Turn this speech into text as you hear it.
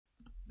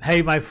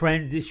Hey, my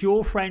friends, it's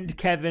your friend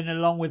Kevin,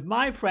 along with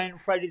my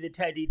friend Freddie the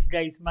Teddy.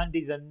 Today's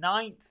Monday, the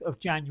 9th of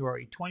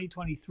January,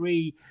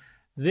 2023.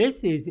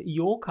 This is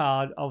your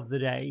card of the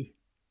day.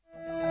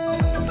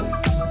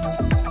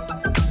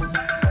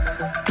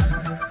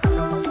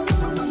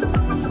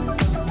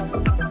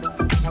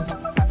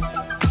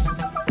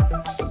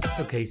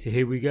 Okay, so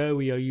here we go.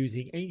 We are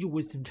using Angel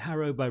Wisdom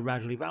Tarot by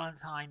Radley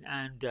Valentine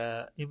and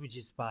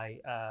images by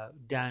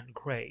Dan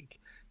Craig.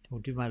 So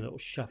we'll do my little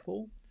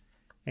shuffle.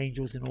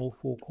 Angels in all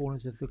four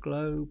corners of the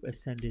globe,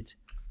 ascended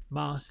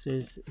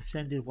masters,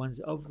 ascended ones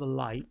of the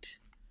light,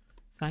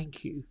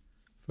 thank you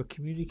for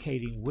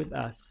communicating with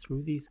us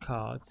through these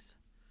cards.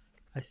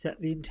 I set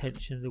the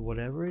intention that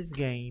whatever is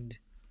gained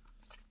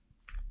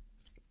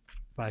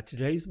by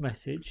today's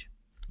message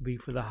be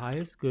for the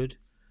highest good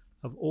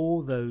of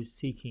all those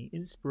seeking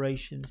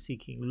inspiration,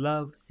 seeking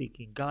love,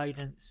 seeking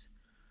guidance.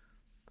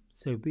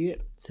 So be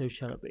it, so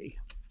shall it be.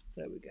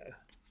 There we go.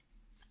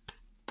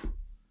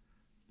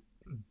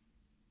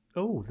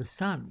 Oh, the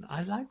sun.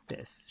 I like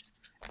this.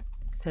 It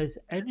says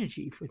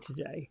energy for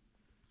today.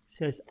 It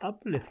says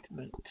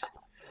upliftment.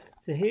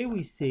 So here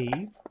we see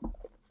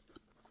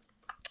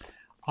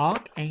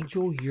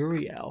Archangel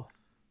Uriel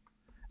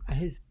and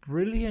his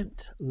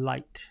brilliant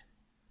light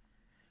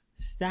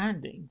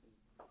standing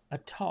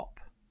atop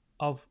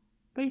of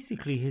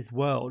basically his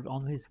world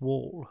on his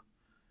wall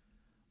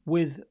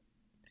with,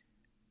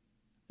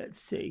 let's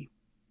see,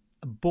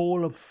 a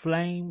ball of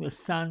flame, a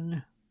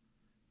sun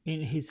in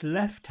his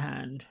left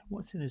hand.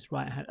 What's in his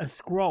right hand? A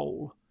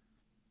scroll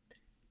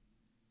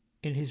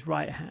in his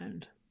right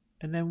hand.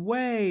 And then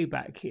way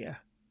back here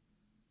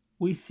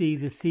we see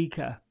the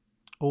seeker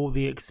or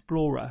the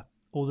explorer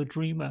or the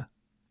dreamer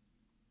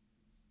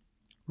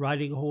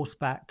riding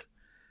horseback,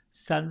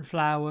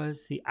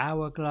 sunflowers, the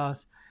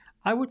hourglass.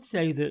 I would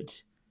say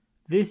that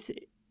this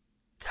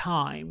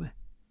time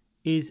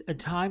is a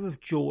time of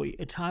joy,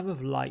 a time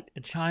of light, a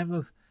time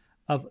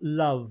of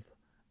love.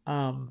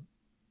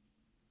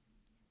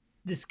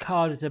 This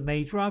card is a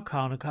major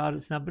arcana card.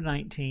 It's number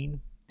 19.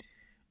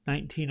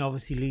 19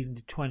 obviously leading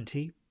to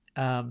 20.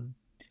 And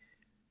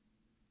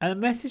the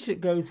message that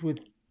goes with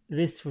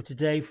this for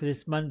today, for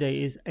this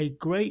Monday, is a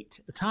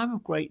time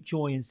of great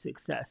joy and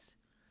success.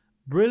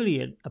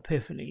 Brilliant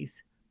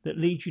epiphanies that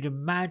lead you to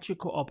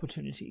magical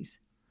opportunities.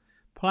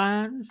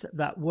 Plans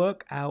that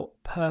work out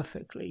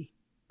perfectly.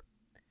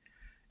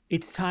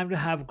 It's time to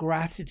have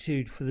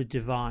gratitude for the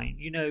divine.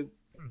 You know,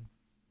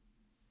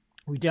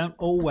 we don't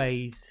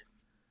always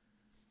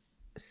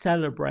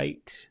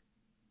celebrate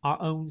our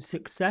own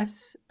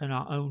success and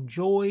our own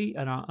joy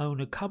and our own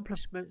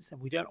accomplishments,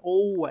 and we don't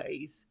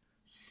always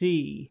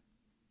see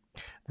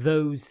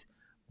those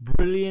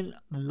brilliant,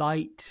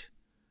 light,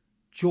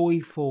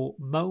 joyful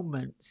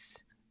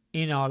moments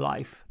in our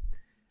life.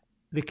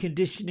 The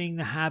conditioning,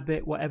 the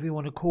habit, whatever you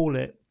want to call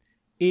it,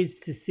 is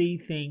to see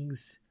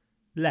things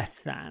less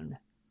than,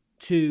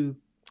 to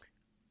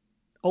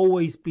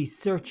always be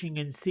searching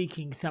and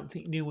seeking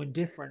something new and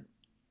different,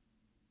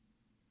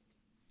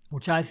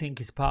 which I think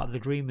is part of the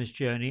dreamer's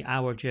journey,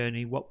 our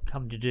journey, what we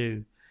come to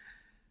do.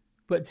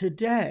 But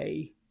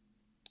today,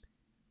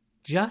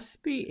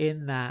 just be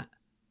in that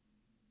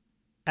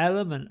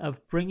element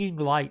of bringing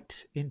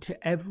light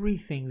into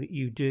everything that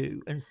you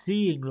do and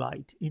seeing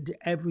light into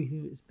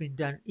everything that's been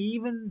done,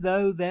 even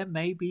though there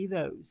may be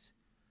those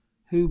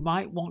who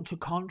might want to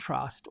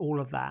contrast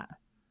all of that,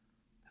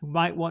 who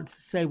might want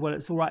to say, well,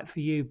 it's all right for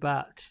you,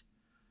 but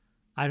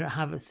I don't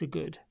have it so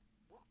good.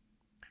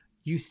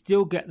 You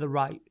still get the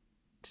right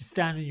to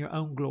stand in your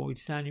own glory,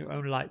 to stand in your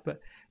own light.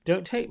 But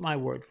don't take my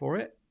word for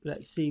it.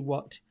 Let's see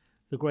what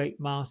the great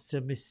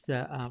master,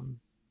 Mr.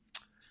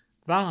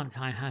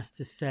 Valentine, has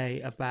to say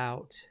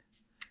about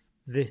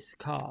this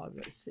card.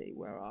 Let's see,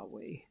 where are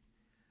we?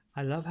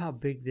 I love how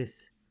big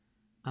this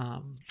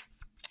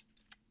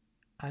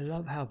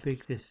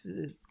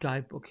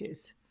guidebook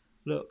is.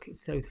 Look,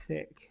 it's so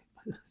thick.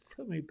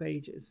 So many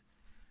pages.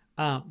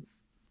 Right,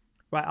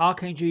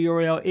 Archangel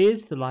Uriel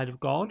is the light of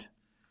God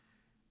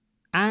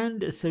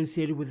and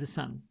associated with the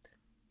sun.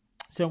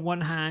 So in one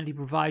hand he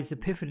provides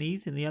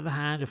epiphanies, in the other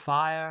hand a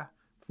fire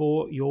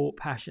for your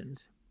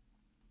passions.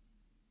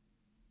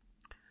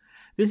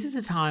 This is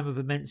a time of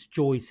immense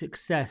joy,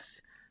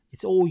 success.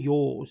 It's all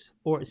yours,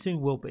 or it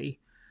soon will be.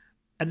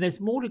 And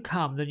there's more to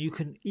come than you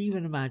can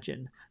even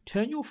imagine.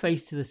 Turn your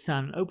face to the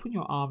sun, open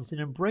your arms,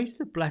 and embrace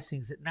the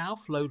blessings that now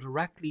flow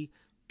directly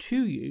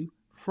to you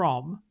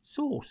from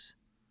Source.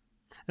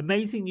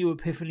 Amazing new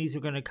epiphanies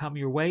are going to come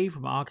your way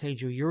from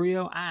Archangel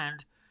Uriel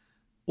and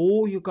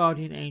all your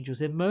guardian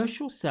angels. Immerse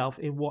yourself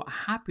in what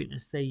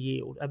happiness they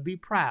yield and be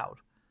proud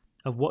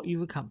of what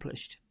you've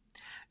accomplished.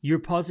 Your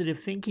positive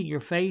thinking, your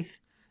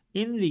faith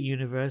in the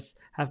universe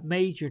have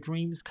made your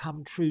dreams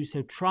come true,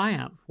 so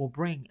triumph will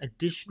bring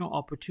additional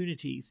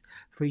opportunities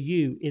for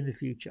you in the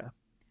future.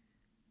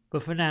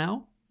 But for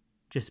now,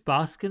 just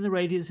bask in the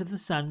radiance of the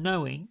sun,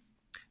 knowing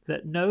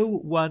that no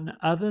one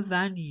other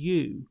than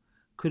you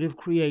could have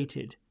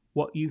created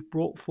what you've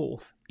brought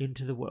forth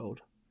into the world.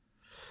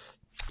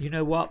 You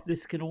know what?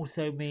 This can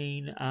also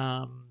mean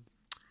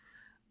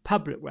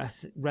public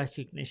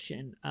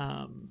recognition,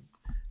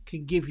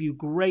 can give you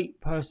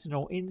great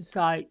personal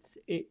insights.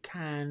 It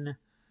can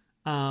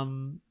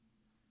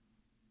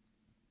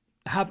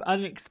have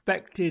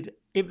unexpected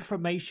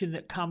information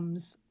that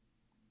comes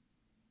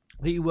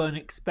that you weren't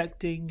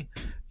expecting.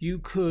 You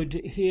could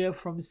hear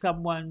from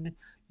someone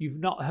you've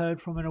not heard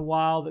from in a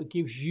while that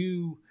gives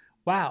you,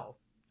 wow,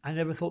 I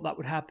never thought that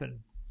would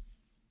happen.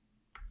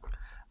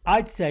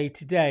 I'd say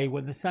today,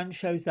 when the sun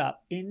shows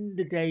up in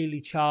the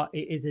daily chart,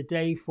 it is a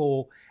day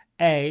for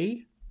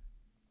A,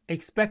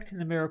 expecting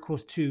the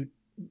miracles to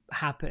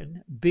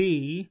happen,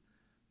 B,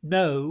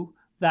 know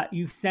that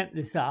you've sent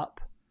this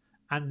up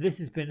and this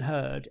has been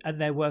heard and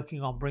they're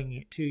working on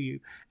bringing it to you.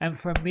 And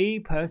for me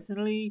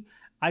personally,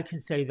 I can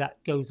say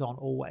that goes on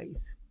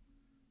always,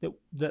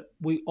 that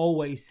we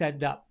always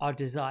send up our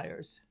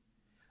desires.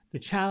 The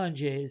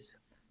challenge is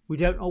we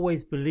don't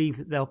always believe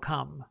that they'll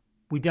come.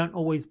 We don't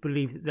always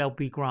believe that they'll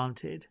be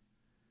granted.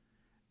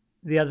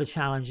 The other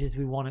challenge is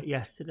we want it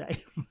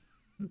yesterday.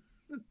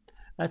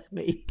 That's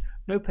me.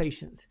 No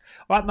patience.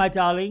 All right, my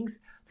darlings.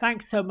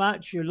 Thanks so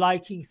much. You're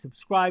liking,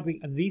 subscribing,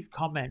 and these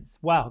comments.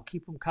 Wow,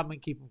 keep them coming,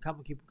 keep them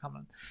coming, keep them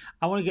coming.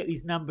 I want to get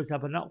these numbers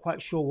up. I'm not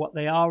quite sure what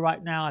they are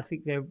right now. I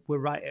think we're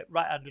right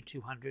under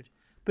 200.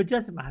 But it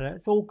doesn't matter.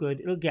 It's all good.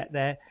 It'll get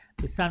there.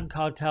 The sun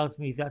card tells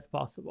me that's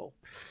possible.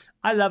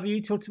 I love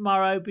you. Till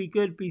tomorrow. Be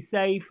good. Be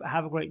safe.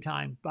 Have a great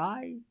time.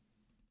 Bye.